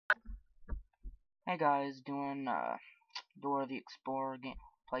Hey guys, doing Dora the Explorer game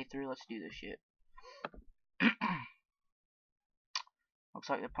playthrough. Let's do this shit. Looks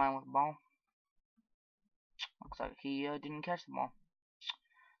like they're playing with the ball. Looks like he didn't catch the ball.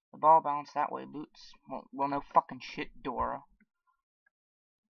 The ball bounced that way, Boots. Well, no fucking shit, Dora.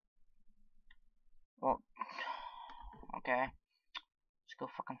 Well, okay. Let's go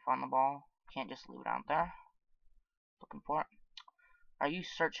fucking find the ball. Can't just leave it out there. Looking for it. Are you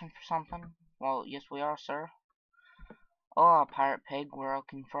searching for something? Well, yes we are, sir. Oh, Pirate Pig, we're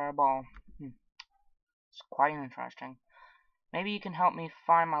looking for a ball. It's quite interesting. Maybe you can help me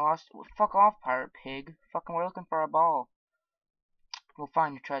find my lost... Fuck off, Pirate Pig. Fucking, we're looking for a ball. We'll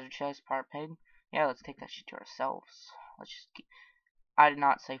find your treasure chest, Pirate Pig. Yeah, let's take that shit to ourselves. Let's just keep... I did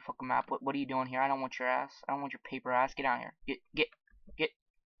not say fuck a map. What are you doing here? I don't want your ass. I don't want your paper ass. Get out here. Get.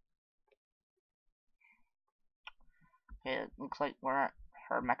 Okay, it looks like we're at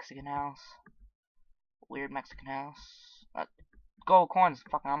her Mexican house. Weird Mexican house. Gold coins.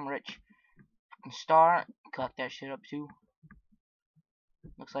 Fucking, I'm rich. Fucking star. Collect that shit up too.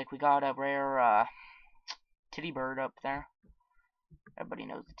 Looks like we got a rare, titty bird up there. Everybody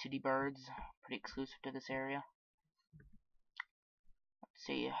knows the titty birds. Pretty exclusive to this area. Let's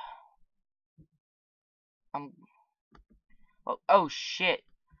see. Oh shit.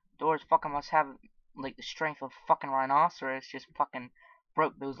 Doors fucking must have like the strength of fucking rhinoceros. Just fucking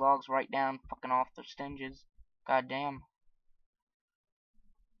broke those logs right down fucking off their stinges. God damn.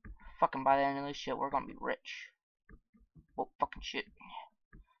 Fucking by the end of this shit, we're gonna be rich. Oh fucking shit.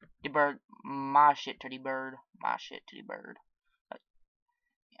 Titty bird. My shit, titty bird. My shit, titty bird.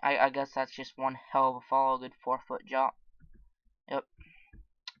 I guess that's just one hell of a fall. Good 4-foot drop. Yep.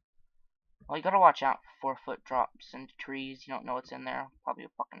 Well, you gotta watch out for 4-foot drops into trees. You don't know what's in there. Probably a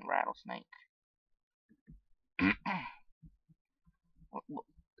fucking rattlesnake.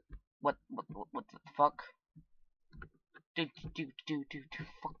 what the fuck? Dude,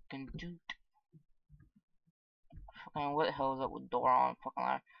 fucking dude. Fucking, what the hell is up with Dora on fucking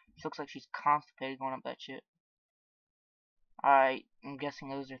ladder? She looks like she's constipated going up that shit. Alright, I'm guessing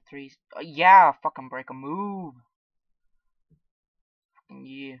those are 3. Yeah, fucking break a move. Fucking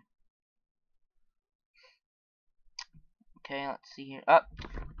yeah. Okay, let's see here.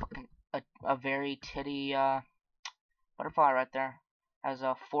 Fucking a very titty butterfly right there. Has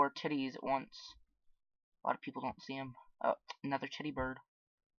 4 titties at once. A lot of people don't see him. Another titty bird.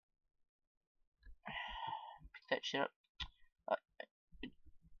 Pick that shit up.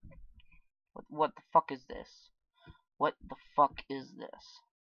 What the fuck is this? What the fuck is this?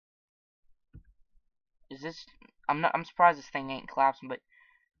 Is this... I'm surprised this thing ain't collapsing, but...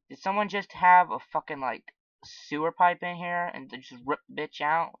 Did someone just have a fucking, like, sewer pipe in here and they just rip the bitch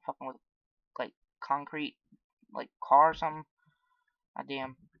out? Fucking with, like, concrete, like, car or something? God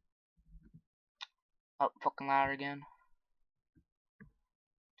damn. Oh, fucking louder again.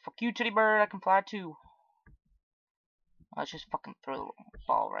 Fuck you, titty bird, I can fly too. Let's just fucking throw the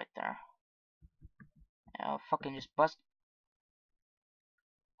ball right there. Yeah, fucking just bust.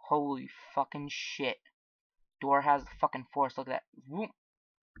 Holy fucking shit. Dora has the fucking force, look at that. Whoop.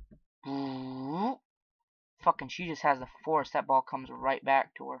 Whoop. Fucking, she just has the force, that ball comes right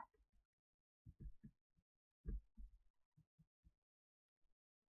back to her.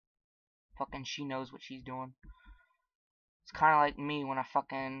 Fucking, she knows what she's doing. It's kinda like me when I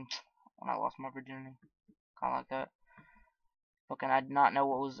lost my virginity. Kinda like that. Fucking, I did not know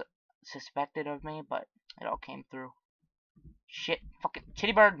what was suspected of me, but it all came through. Shit, fucking,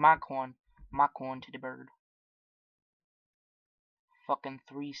 titty bird, my corn, titty bird. Fucking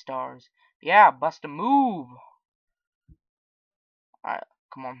 3 stars. Yeah, bust a move. Alright,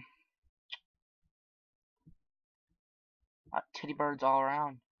 come on. Titty birds all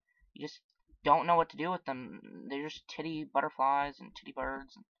around. You just don't know what to do with them. They're just titty butterflies and titty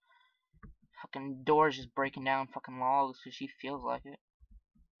birds. And fucking Dora's just breaking down fucking logs because she feels like it.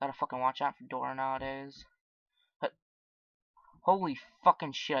 Gotta fucking watch out for Dora nowadays. But holy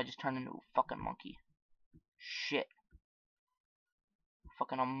fucking shit, I just turned into a fucking monkey. Shit.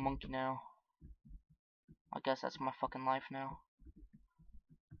 Fucking a monkey now. I guess that's my fucking life now.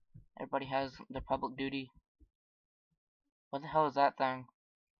 Everybody has their public duty. What the hell is that thing?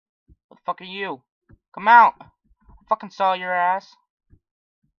 What the fuck are you? Come out! I fucking saw your ass.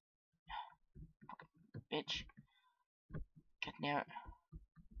 Fucking bitch. God damn it.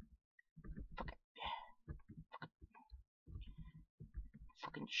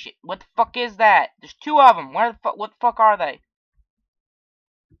 Fucking shit. What the fuck is that? There's 2 of them. Where the fuck? What the fuck are they?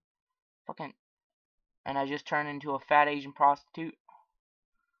 Fucking. And I just turned into a fat Asian prostitute.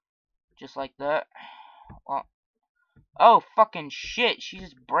 Just like that. Well, Oh, fucking shit. She's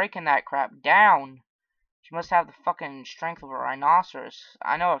just breaking that crap down. She must have the fucking strength of a rhinoceros.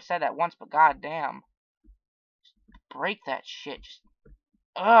 I know I've said that once, but goddamn. Break that shit. Just,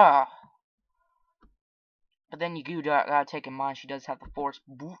 ugh. But then you gotta take in mind she does have the force.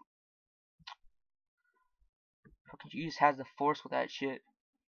 Fucking, she just has the force with that shit.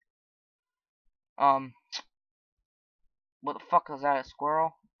 What the fuck is that, a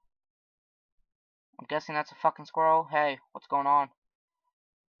squirrel? I'm guessing that's a fucking squirrel. Hey, what's going on?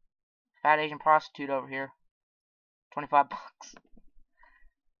 Fat Asian prostitute over here. 25 bucks.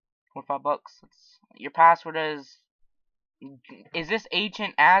 25 bucks. Your password is this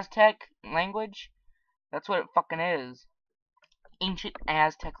ancient Aztec language? That's what it fucking is. Ancient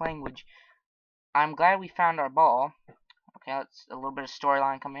Aztec language. I'm glad we found our ball. Okay, let's a little bit of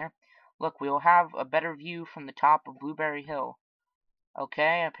storyline come here. Look, we will have a better view from the top of Blueberry Hill.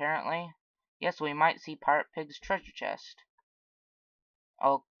 Okay, apparently. Yes, we might see Pirate Pig's treasure chest.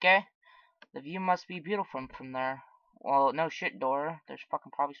 Okay. The view must be beautiful from there. Well, no shit, Dora. There's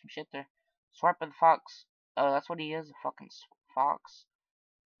fucking probably some shit there. Swipe of the fox. Oh, that's what he is, a fucking fox.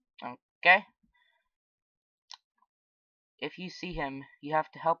 Okay. If you see him, you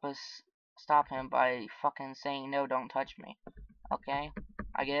have to help us stop him by fucking saying, no, don't touch me. Okay.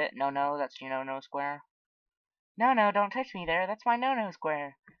 I get it. No, that's your no square. No, don't touch me there. That's my no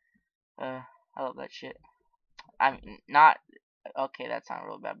square. I love that shit. I mean, not... Okay, that sounded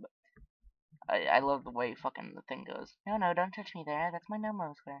real bad, but... I love the way fucking the thing goes. No, don't touch me there. That's my no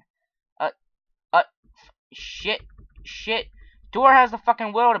square. Shit. Dora has the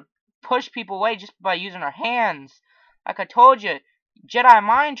fucking will to push people away just by using her hands. Like I told you, Jedi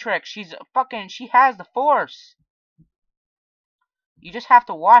mind trick. She has the force. You just have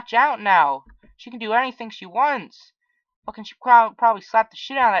to watch out now. She can do anything she wants. Fucking, she probably slapped the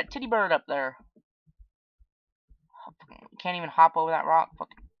shit out of that titty bird up there. Can't even hop over that rock.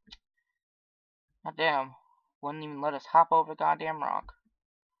 Fucking. Goddamn. Wouldn't even let us hop over the goddamn rock.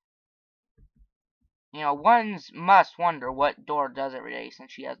 You know, ones must wonder what Dora does every day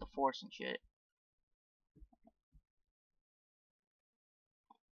since she has the force and shit.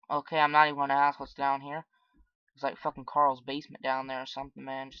 Okay, I'm not even gonna ask what's down here. It's like fucking Carl's basement down there or something,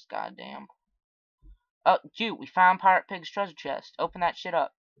 man. Just goddamn. Oh, dude, we found Pirate Pig's treasure chest. Open that shit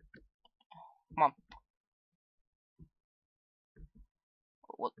up. Come on.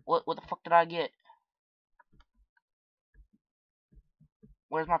 What the fuck did I get?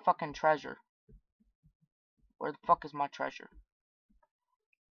 Where's my fucking treasure? Where the fuck is my treasure?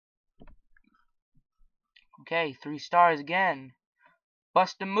 Okay, 3 stars again.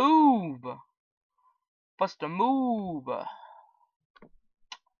 Bust a move! Bust a move! Alright,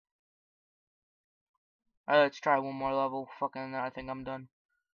 let's try one more level. Fucking, I think I'm done.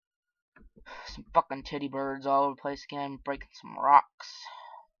 Some fucking titty birds all over the place again, breaking some rocks.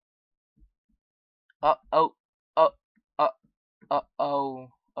 Oh.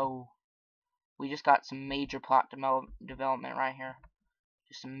 We just got some major plot development right here.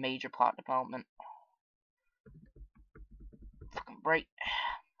 Just some major plot development. Fucking break.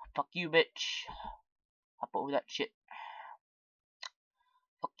 Fuck you, bitch. Hop over that shit.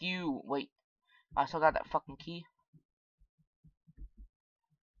 Fuck you. Wait. I still got that fucking key.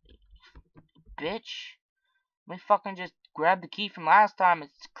 Bitch. Let me fucking just grab the key from last time.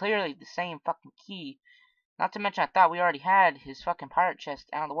 It's clearly the same fucking key. Not to mention, I thought we already had his fucking pirate chest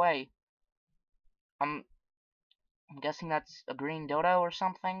out of the way. I'm guessing that's a green dodo or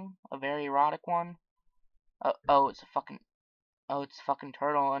something. A very erotic one. It's a fucking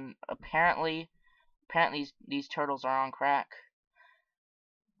turtle, and apparently these turtles are on crack.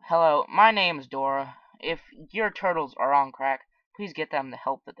 Hello, my name is Dora. If your turtles are on crack, please get them the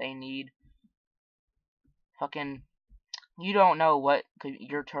help that they need. Fucking, you don't know what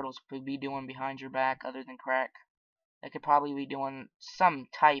your turtles could be doing behind your back other than crack. They could probably be doing some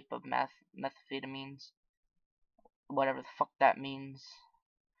type of methamphetamines. Whatever the fuck that means.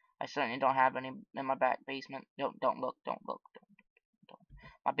 I certainly don't have any in my back basement. Don't look.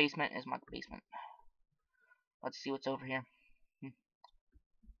 My basement is my basement. Let's see what's over here.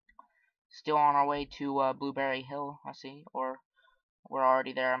 Still on our way to Blueberry Hill, I see. Or we're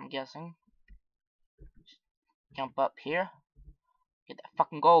already there, I'm guessing. Just jump up here. Get that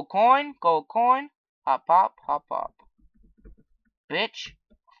fucking gold coin. Hop pop. Bitch.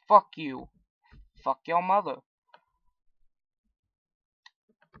 Fuck you. Fuck your mother.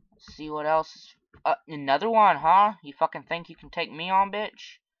 Let's see what else. Another one, huh? You fucking think you can take me on,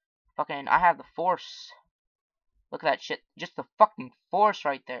 bitch? Fucking, I have the force. Look at that shit. Just the fucking force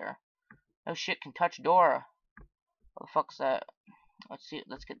right there. No shit can touch Dora. What the fuck's that? Let's see.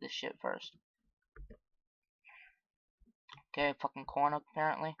 Let's get this shit first. Okay, fucking corn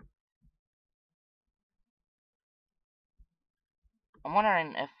apparently. I'm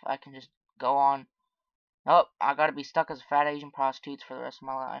wondering if I can just go on. Nope, I gotta be stuck as fat Asian prostitutes for the rest of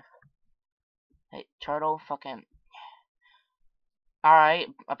my life. Hey, turtle, fucking. Alright,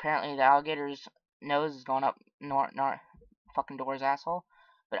 apparently the alligator's nose is going up fucking Dora's asshole.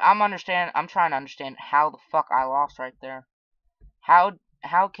 But I'm trying to understand how the fuck I lost right there. How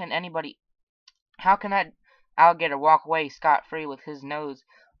can that alligator walk away scot-free with his nose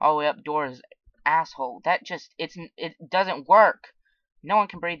all the way up Dora's asshole? It doesn't work. No one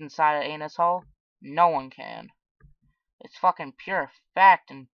can breathe inside an anus hole. No one can. It's fucking pure fact,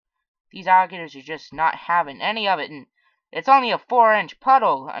 and these alligators are just not having any of it, and it's only a 4-inch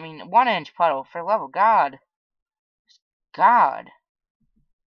puddle. I mean, 1-inch puddle, for the love of God. God.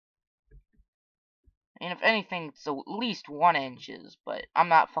 I mean, if anything, it's at least 1 inches, but I'm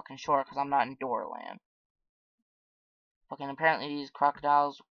not fucking sure because I'm not in Doraland. Fucking apparently these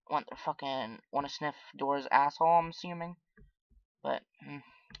crocodiles want to sniff Dora's asshole, I'm assuming. But,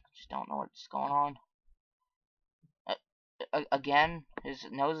 just don't know what's going on. Again, his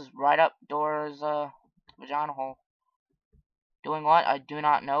nose is right up Dora's, vagina hole. Doing what? I do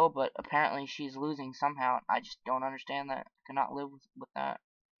not know, but apparently she's losing somehow. I just don't understand that. I cannot live with that.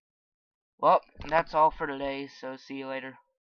 Well, that's all for today, so see you later.